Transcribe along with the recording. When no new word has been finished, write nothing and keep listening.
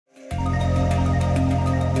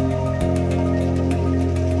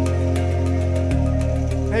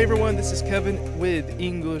Hey everyone, this is Kevin with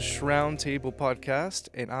English Roundtable Podcast,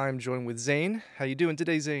 and I'm joined with Zane. How you doing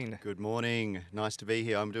today, Zane? Good morning. Nice to be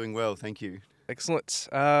here. I'm doing well, thank you. Excellent.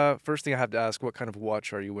 First thing I have to ask, what kind of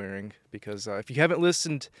watch are you wearing? Because if you haven't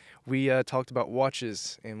listened, we talked about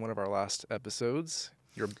watches in one of our last episodes.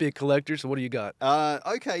 You're a big collector, so what do you got?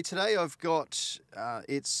 Okay, today I've got,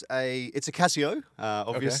 it's a Casio,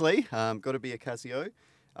 obviously. Okay. Got to be a Casio.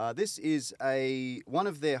 This is one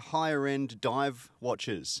of their higher-end dive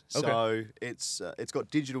watches. Okay. So it's got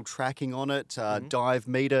digital tracking on it, dive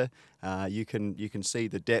meter. You can see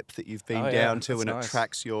the depth that you've been down to, and nice. It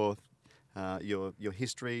tracks your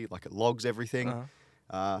history, like it logs everything.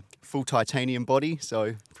 Full titanium body,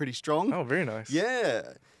 so pretty strong. Oh, very nice.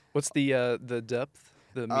 Yeah. What's the depth?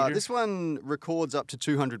 The meter? This one records up to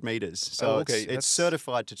 200 meters, so it's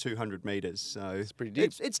certified to 200 meters. So it's pretty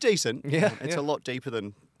deep. It's decent. Yeah, it's a lot deeper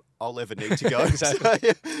than I'll ever need to go.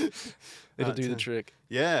 Exactly. So, It'll do the trick.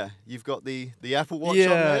 Yeah, you've got the Apple Watch on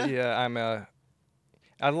there. Yeah.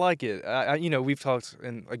 I like it. We've talked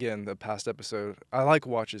in the past episode. I like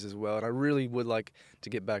watches as well, and I really would like to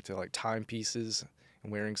get back to like timepieces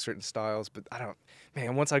and wearing certain styles. But I don't.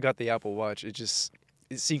 Man, once I got the Apple Watch, it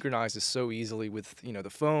synchronizes so easily with the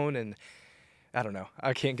phone, and I don't know.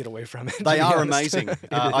 I can't get away from it. They are amazing.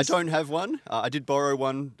 I don't have one. I did borrow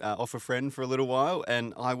one off a friend for a little while,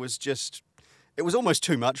 and it was almost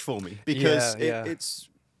too much for me because it's.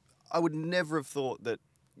 I would never have thought that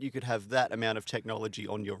you could have that amount of technology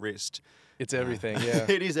on your wrist. It's everything. Yeah,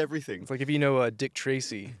 it is everything. It's like if Dick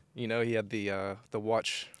Tracy. He had the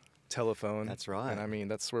watch telephone. That's right. And I mean,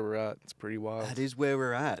 that's where we're at. It's pretty wild. That is where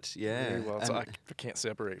we're at, yeah. Very wild. So I can't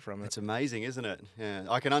separate from it. It's amazing, isn't it? Yeah.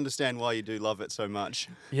 I can understand why you do love it so much.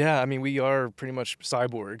 Yeah, I mean, we are pretty much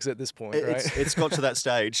cyborgs at this point, right? It's got to that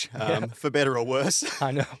stage, for better or worse.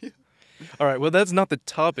 I know. All right, well, that's not the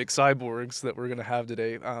topic, cyborgs, that we're going to have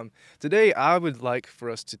today. Today, I would like for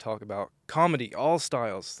us to talk about comedy, all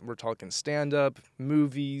styles. We're talking stand-up,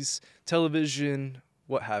 movies, television,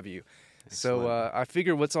 what have you. Excellent. So I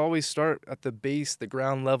figure let's always start at the base, the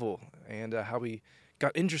ground level, and how we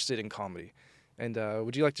got interested in comedy. And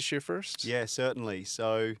would you like to share first? Yeah, certainly.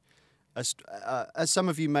 So as some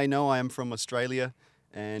of you may know, I am from Australia,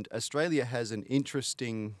 and Australia has an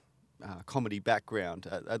interesting comedy background,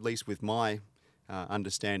 at least with my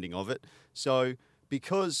understanding of it. So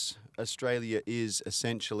because Australia is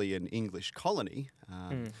essentially an English colony,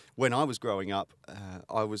 when I was growing up,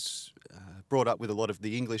 I was brought up with a lot of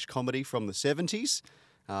the English comedy from the 70s.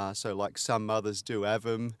 So like Some Mothers Do Have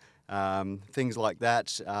 'Em, things like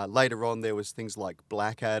that. Later on, there was things like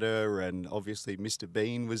Blackadder, and obviously Mr.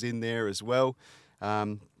 Bean was in there as well.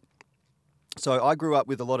 So I grew up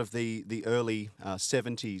with a lot of the early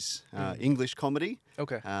 70s English comedy.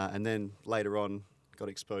 Okay. And then later on got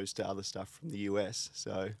exposed to other stuff from the US.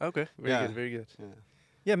 So okay, very good. Yeah.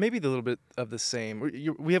 Yeah, maybe a little bit of the same.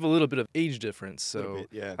 We have a little bit of age difference, so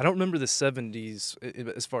I don't remember the 70s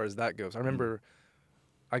as far as that goes. I remember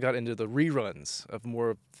I got into the reruns of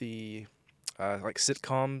more of the like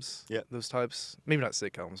sitcoms, those types. Maybe not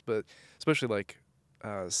sitcoms, but especially like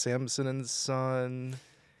Samson and Son.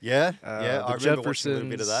 Yeah, the I remember Jeffersons, watching a little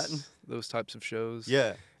bit of that. Those types of shows.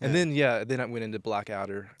 Yeah. And then I went into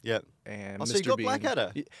Blackadder. Yeah. And Oh, Mr. so you got Bean.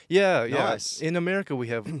 Blackadder? Yeah. Nice. In America, we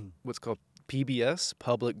have what's called PBS,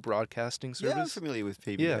 Public Broadcasting Service. Yeah, I'm familiar with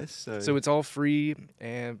PBS. Yeah. So it's all free,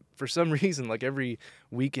 and for some reason, like every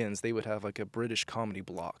weekends, they would have like a British comedy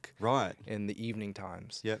block. Right. In the evening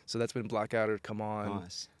times. Yep. So that's when Blackadder come on.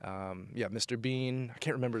 Nice. Mr. Bean. I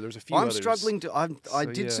can't remember. There's a few I'm others. struggling to. I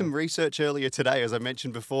did some research earlier today, as I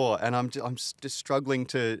mentioned before, and I'm just struggling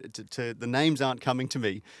to the names aren't coming to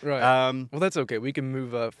me. Right. Well, that's okay. We can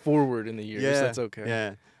move forward in the years. Yeah. That's okay.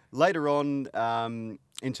 Yeah. Later on,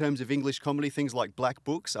 in terms of English comedy, things like Black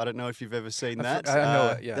Books. I don't know if you've ever seen that. I know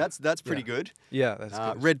it. Yeah. That's pretty good. Yeah, that's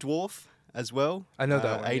good. Red Dwarf as well. I know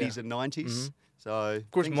that one. 80s and 90s. Mm-hmm. So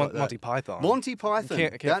of course, Monty Python. Monty Python.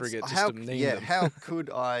 Can't forget just to name them. How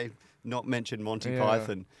could I not mention Monty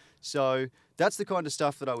Python? So that's the kind of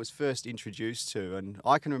stuff that I was first introduced to, and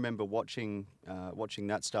I can remember watching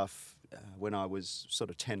that stuff when I was sort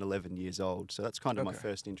of 10, 11 years old. So that's kind of my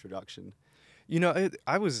first introduction. I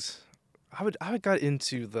got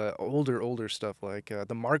into the older stuff like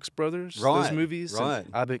the Marx Brothers, right, those movies, right.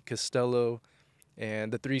 and Abbott Costello,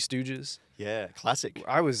 and the Three Stooges. Yeah, classic.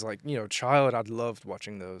 I was like, child. I loved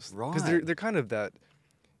watching those because they're kind of that.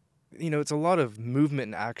 It's a lot of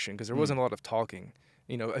movement and action because there wasn't a lot of talking.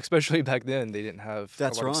 Especially back then, they didn't have a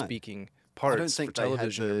lot of speaking parts. I don't think for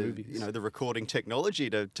television they had or movies. the recording technology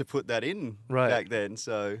to put that in back then.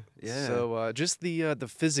 So yeah. So just the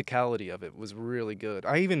physicality of it was really good.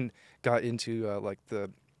 I even got into like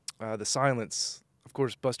the The Silence, of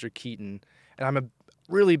course, Buster Keaton, and I'm a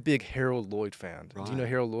really big Harold Lloyd fan. Right. Do you know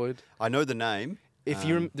Harold Lloyd? I know the name. If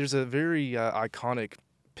there's a very iconic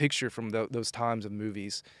picture from those times of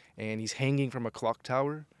movies, and he's hanging from a clock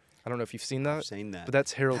tower. I don't know if you've seen that. I've seen that. But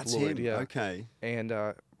that's Harold That's Lloyd. him. Yeah. Okay. And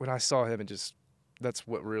when I saw him, that's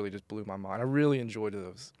what really just blew my mind. I really enjoyed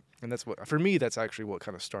those. And for me, that's actually what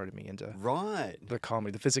kind of started me into the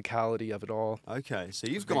comedy, the physicality of it all. Okay, so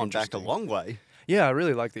you've gone back a long way. Yeah, I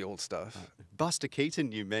really like the old stuff. Buster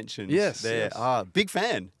Keaton, you mentioned there. Yes. Big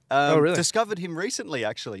fan. Oh, really? Discovered him recently,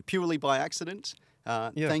 actually, purely by accident.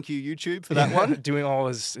 Thank you, YouTube, for that one. Doing all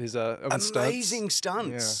his own amazing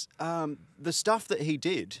stunts. The stuff that he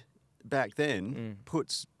did back then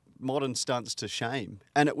puts modern stunts to shame.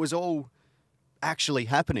 And it was all actually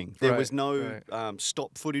happening. There was no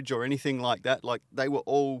stop footage or anything like that. Like, they were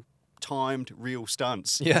all timed real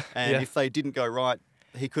stunts. Yeah. And if they didn't go right,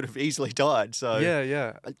 he could have easily died. So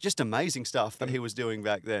yeah. Just amazing stuff that he was doing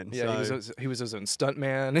back then. Yeah, so, he was his own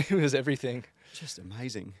stuntman. He was everything. Just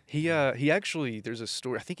amazing. He actually, there's a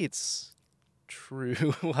story, I think it's true,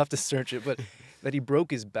 we'll have to search it, but that he broke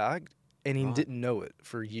his back and he didn't know it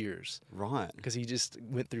for years. Right. Because he just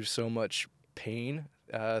went through so much pain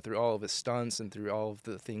through all of his stunts and through all of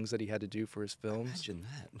the things that he had to do for his films. Imagine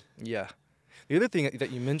that. Yeah. The other thing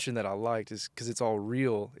that you mentioned that I liked is, because it's all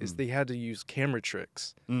real, is they had to use camera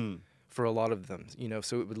tricks for a lot of them,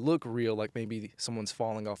 so it would look real, like maybe someone's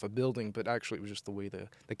falling off a building, but actually it was just the way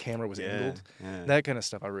the camera was angled. Yeah. That kind of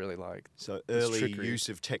stuff I really liked. So early use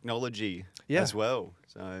of technology as well.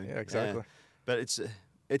 So yeah, exactly. But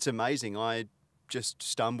it's amazing. I just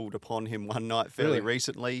stumbled upon him one night fairly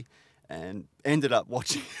recently and ended up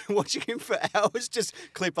watching him for hours, just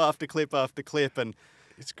clip after clip after clip, and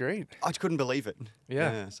it's great. I couldn't believe it.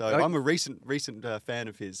 Yeah. So I'm a recent fan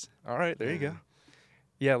of his. All right, there you go.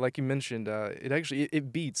 Yeah, like you mentioned,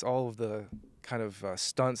 it beats all of the kind of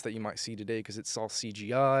stunts that you might see today, because it's all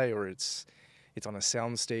CGI or it's on a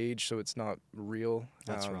sound stage, so it's not real.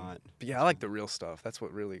 That's right. But yeah, I like the real stuff. That's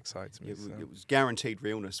what really excites me. It was guaranteed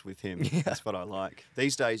realness with him. Yeah. That's what I like.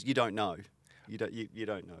 These days, you don't know. You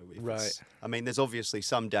don't know. If I mean, there's obviously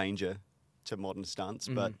some danger to modern stunts,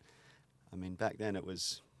 but I mean, back then it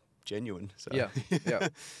was genuine. So. Yeah.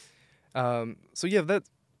 So yeah, that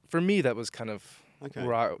for me that was kind of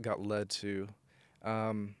where I got led to,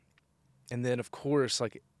 and then of course,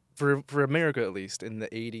 like for America at least, in the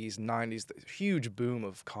 80s, 90s, the huge boom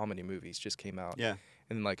of comedy movies just came out. Yeah.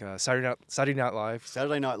 And like Saturday Night Live.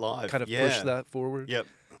 Saturday Night Live. Kind of pushed that forward. Yep.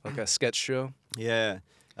 Like a sketch show. Yeah.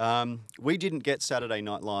 We didn't get Saturday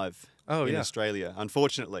Night Live in Australia,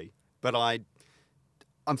 unfortunately. But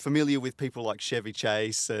I'm familiar with people like Chevy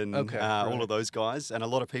Chase and all of those guys, and a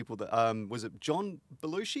lot of people that was it John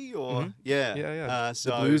Belushi or so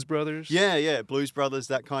the Blues Brothers. Yeah, Blues Brothers,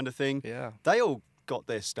 that kind of thing. Yeah. They all got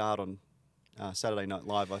their start on Saturday Night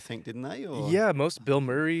Live, I think, didn't they? Or? Yeah, Bill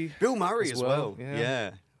Murray. Bill Murray as well.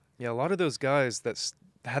 Yeah, a lot of those guys that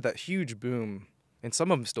had that huge boom, and some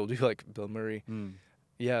of them still do, like Bill Murray.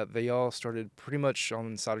 Yeah, they all started pretty much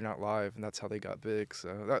on Saturday Night Live, and that's how they got big.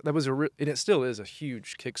 So that was and it still is a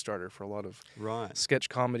huge Kickstarter for a lot of sketch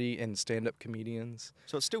comedy and stand-up comedians.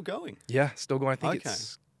 So it's still going? Yeah, still going. I think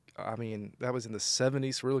that was in the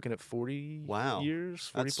 70s, so we're looking at 40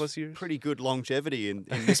 years, 40 plus years. Pretty good longevity in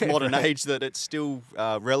this modern age that it's still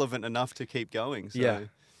relevant enough to keep going. So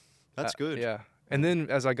that's good. Yeah, and then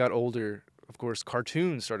as I got older, of course,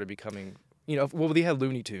 cartoons started becoming, they had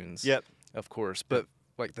Looney Tunes. Yep. Of course, but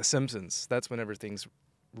like The Simpsons, that's when everything's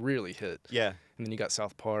really hit. Yeah. And then you got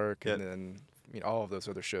South Park, and then all of those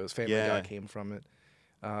other shows. Family Guy came from it.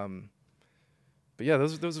 But yeah,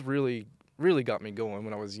 those really got me going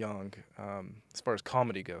when I was young, as far as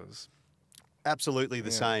comedy goes. Absolutely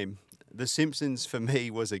the same. The Simpsons for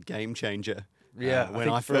me was a game changer. Yeah, when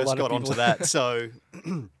I first got onto that. So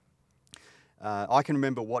I can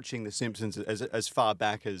remember watching The Simpsons as far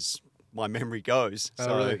back as my memory goes.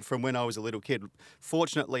 So from when I was a little kid.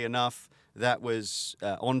 Fortunately enough, that was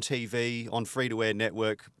on TV, on free-to-air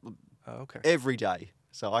network every day.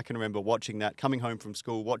 So I can remember watching that, coming home from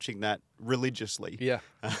school, watching that religiously. Yeah.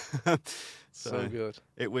 so good.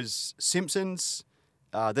 It was Simpsons.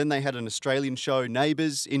 Then they had an Australian show,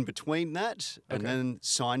 Neighbours, in between that, and then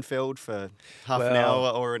Seinfeld for half an hour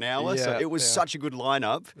or an hour. So it was such a good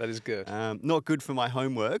lineup. That is good. Not good for my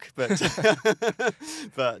homework, but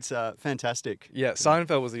fantastic. Yeah,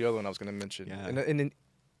 Seinfeld was the other one I was going to mention. Yeah.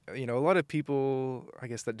 And a lot of people, I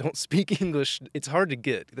guess, that don't speak English, it's hard to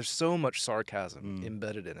get. There's so much sarcasm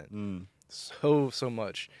embedded in it. So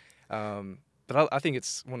much. But I think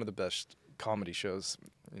it's one of the best comedy shows,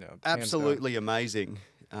 Absolutely amazing.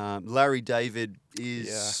 Larry David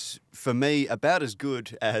is, for me, about as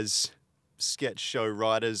good as sketch show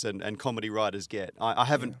writers and comedy writers get. I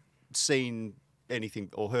haven't seen anything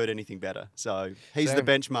or heard anything better. So he's the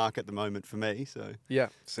benchmark at the moment for me. So yeah,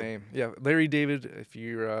 same. Yeah, Larry David, if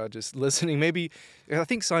you're just listening, maybe, I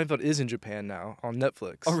think Seinfeld is in Japan now on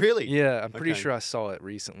Netflix. Oh, really? Yeah, I'm pretty sure I saw it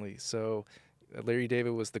recently. So Larry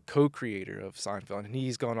David was the co-creator of Seinfeld, and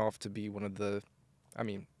he's gone off to be one of the,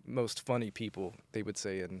 most funny people, they would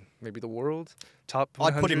say, in maybe the world. Top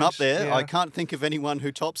 100. I'd put him up there. Yeah. I can't think of anyone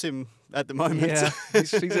who tops him at the moment. Yeah,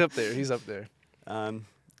 he's up there. He's up there.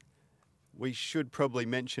 We should probably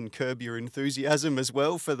mention Curb Your Enthusiasm as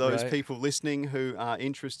well for those Right. people listening who are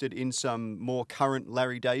interested in some more current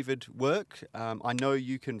Larry David work. I know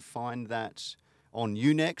you can find that on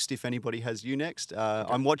Unext if anybody has Unext.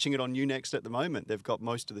 I'm watching it on Unext at the moment. They've got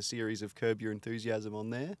most of the series of Curb Your Enthusiasm on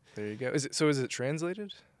there. There you go. Is it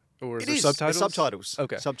translated? Or is there It subtitles? subtitles.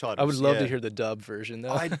 Okay. Subtitles. I would love to yeah. hear the dub version,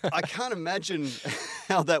 though. I can't imagine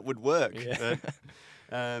how that would work. Yeah.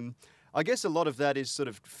 But, I guess a lot of that is sort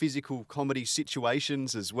of physical comedy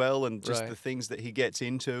situations as well, and just Right. the things that he gets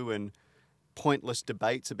into and pointless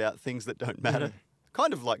debates about things that don't matter.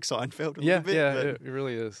 Kind of like Seinfeld a little bit. Yeah, but, it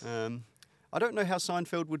really is. I don't know how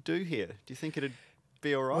Seinfeld would do here. Do you think it'd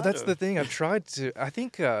be all right? Well, that's or- the thing. I've tried to. I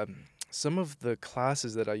think some of the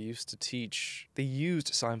classes that I used to teach, they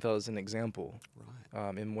used Seinfeld as an example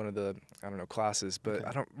in one of the classes, but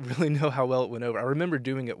I don't really know how well it went over. I remember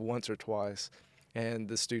doing it once or twice, and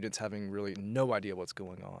the students having really no idea what's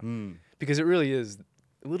going on because it really is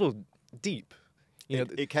a little deep.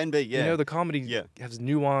 It can be, yeah. You know, the comedy has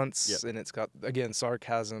nuance Yeah. and it's got, again,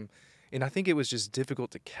 sarcasm. And I think it was just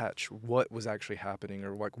difficult to catch what was actually happening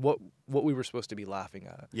or like what we were supposed to be laughing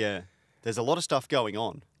at. Yeah. There's a lot of stuff going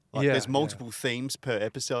on. Like Yeah, there's multiple themes per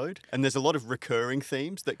episode, and there's a lot of recurring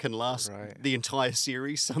themes that can last the entire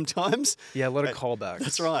series sometimes. Yeah, a lot of callbacks.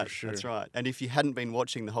 That's right. For sure. That's right. And if you hadn't been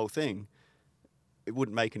watching the whole thing, it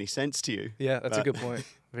wouldn't make any sense to you. Yeah, that's a good point.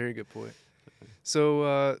 Very good point.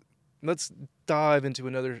 So let's dive into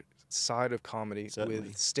another side of comedy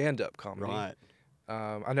with stand-up comedy. Right.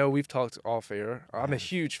 I know we've talked off air. I'm a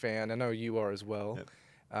huge fan. I know you are as well.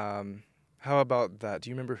 Yep. How about that? Do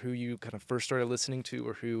you remember who you kind of first started listening to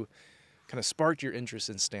or who kind of sparked your interest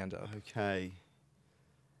in stand-up? Okay.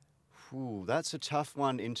 Ooh, that's a tough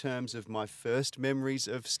one in terms of my first memories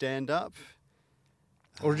of stand-up.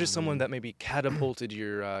 Or just someone that maybe catapulted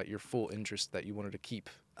your full interest that you wanted to keep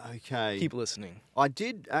listening. I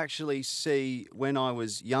did actually see, when I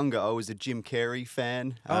was younger, I was a Jim Carrey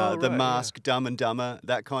fan. Oh, The right, Mask, Dumb and Dumber,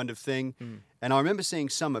 that kind of thing. Mm. And I remember seeing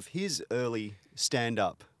some of his early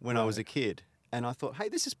stand-up when I was a kid. And I thought, hey,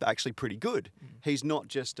 this is actually pretty good. He's not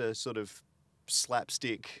just a sort of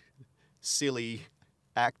slapstick, silly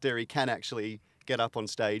actor. He can actually get up on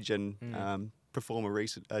stage and perform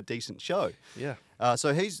a decent show. Yeah.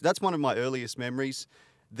 So that's one of my earliest memories.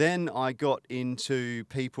 Then I got into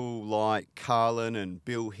people like Carlin and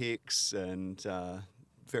Bill Hicks and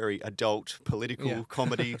very adult political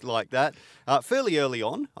comedy like that. Fairly early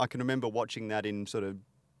on, I can remember watching that in sort of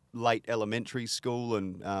late elementary school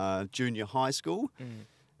and junior high school.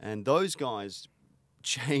 And those guys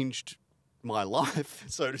changed my life,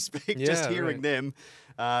 so to speak. Just hearing them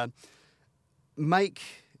make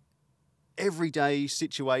everyday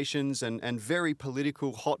situations and very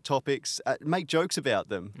political hot topics, make jokes about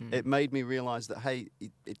them. It made me realize that, hey,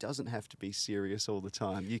 it doesn't have to be serious all the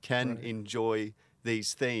time. You can enjoy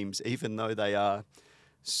these themes, even though they are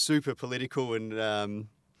super political and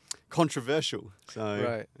controversial.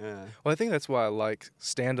 So, yeah. Well, I think that's why I like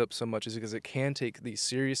stand-up so much, is because it can take these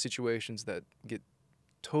serious situations that get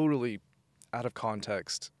totally out of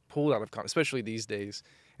context, pulled out of context, especially these days,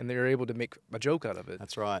 and they're able to make a joke out of it.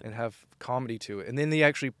 That's right. And have comedy to it. And then they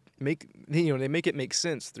actually make it make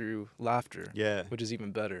sense through laughter. Yeah. Which is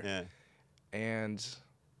even better. Yeah. And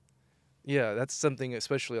yeah, that's something,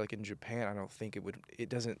 especially like in Japan, I don't think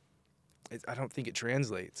I don't think it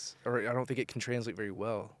translates, or I don't think it can translate very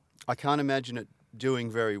well. I can't imagine it doing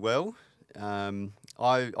very well.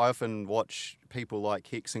 I often watch people like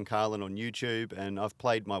Hicks and Carlin on YouTube, and I've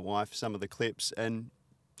played my wife some of the clips, and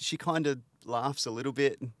she kind of laughs a little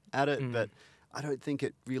bit at it, but I don't think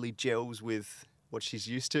it really gels with what she's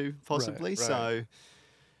used to, possibly. Right. So,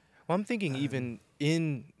 Well, I'm thinking even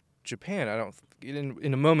in Japan, I don't.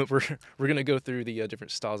 In a moment, we're going to go through the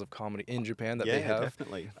different styles of comedy in Japan that they have.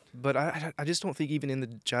 Definitely. But I just don't think even in the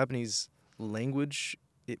Japanese language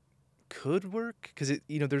it could work, because it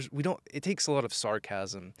takes a lot of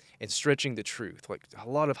sarcasm and stretching the truth, like a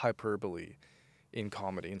lot of hyperbole in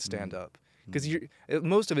comedy and stand up, because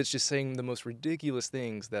most of it's just saying the most ridiculous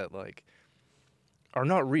things that, like, are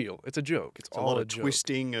not real. It's a joke. It's all a lot a of joke.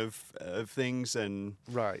 twisting of things and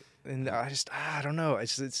Right. And I don't know.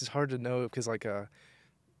 It's just hard to know because like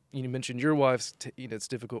you mentioned your wife's it's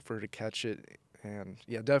difficult for her to catch it, and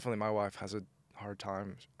yeah, definitely my wife has a hard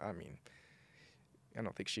time. I mean, I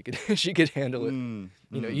don't think she could handle it.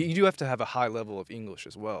 You do have to have a high level of English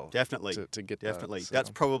as well. Definitely. To get definitely. that. So. That's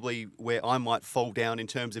probably where I might fall down in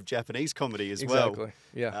terms of Japanese comedy as well. Exactly.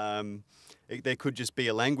 Yeah. There could just be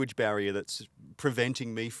a language barrier that's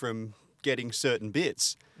preventing me from getting certain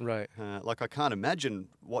bits. Right. Like I can't imagine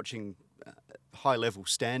watching high-level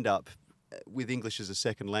stand-up with English as a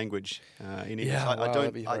second language in English. Yeah, wow,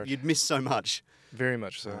 that'd be hard. You'd miss so much. Very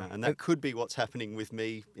much so. And that could be what's happening with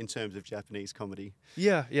me in terms of Japanese comedy.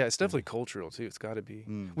 Yeah, it's definitely cultural too. It's got to be.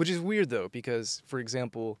 Which is weird though, because for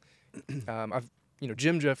example,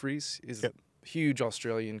 Jim Jeffries is a huge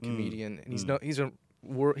Australian comedian,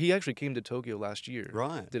 and he actually came to Tokyo last year.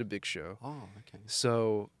 Right. Did a big show. Oh, okay.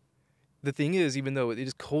 So the thing is, even though it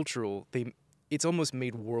is cultural, it's almost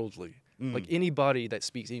made worldly. Like anybody that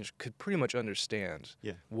speaks English could pretty much understand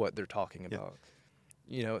what they're talking about.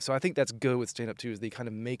 So I think that's good with stand-up too, is they kind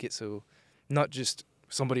of make it so not just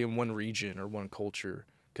somebody in one region or one culture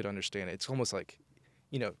could understand it. It's almost like,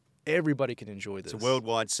 everybody can enjoy this. It's a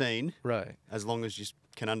worldwide scene. Right. As long as you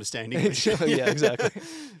can understand English. Yeah, exactly.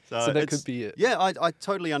 So that could be it. Yeah, I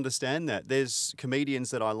totally understand that. There's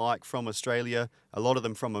comedians that I like from Australia, a lot of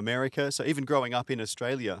them from America. So even growing up in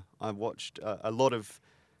Australia, I watched a lot of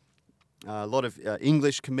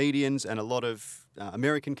English comedians and a lot of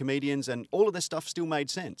American comedians, and all of their stuff still made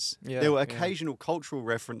sense. Yeah, there were occasional cultural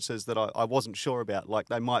references that I wasn't sure about, like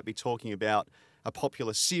they might be talking about a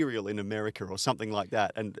popular cereal in America or something like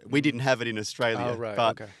that, and we didn't have it in Australia. Oh, right,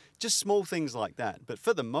 but okay. Just small things like that. But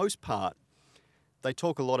for the most part, they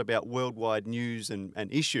talk a lot about worldwide news and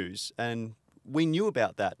issues, and we knew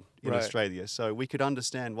about that in Australia, so we could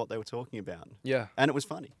understand what they were talking about. Yeah. And it was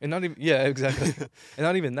funny. And not even, yeah, exactly. And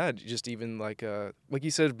not even that, just even like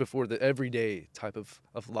you said before, the everyday type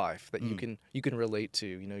of life that you can relate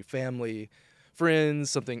to, family,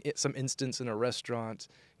 friends, some instance in a restaurant,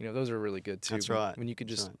 those are really good too. That's right. When you could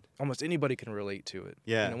just, almost anybody can relate to it.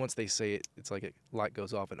 Yeah. Once they say it, it's like a light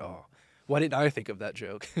goes off and, why didn't I think of that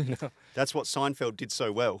joke? That's what Seinfeld did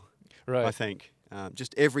so well, right? I think.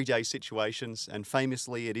 Just everyday situations, and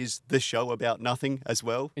famously it is the show about nothing as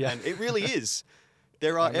well. Yeah. And it really is.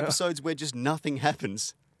 There are episodes where just nothing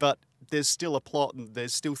happens, but there's still a plot and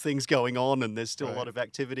there's still things going on and there's still a lot of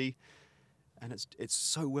activity, and it's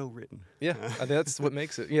so well written. Yeah, I think that's what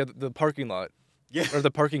makes it. Yeah, the parking lot. Yeah. Or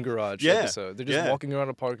the parking garage episode. They're just walking around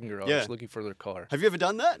a parking garage looking for their car. Have you ever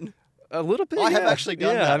done that? A little bit. I have actually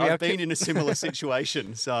done that. I mean, I've been in a similar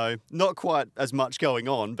situation, so not quite as much going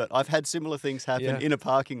on, but I've had similar things happen in a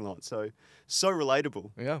parking lot. So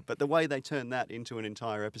relatable. Yeah. But the way they turn that into an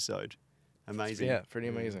entire episode, amazing. Yeah, pretty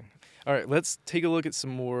amazing. All right, let's take a look at some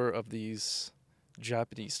more of these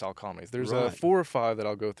Japanese-style comedies. There's 4 or 5 that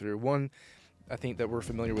I'll go through. One I think that we're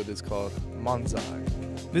familiar with is called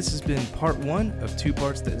Manzai. This has been part 1 of 2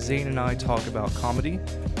 parts that Zane and I talk about comedy.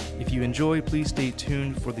 If you enjoy, please stay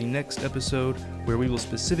tuned for the next episode where we will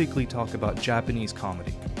specifically talk about Japanese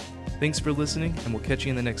comedy. Thanks for listening, and we'll catch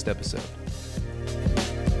you in the next episode.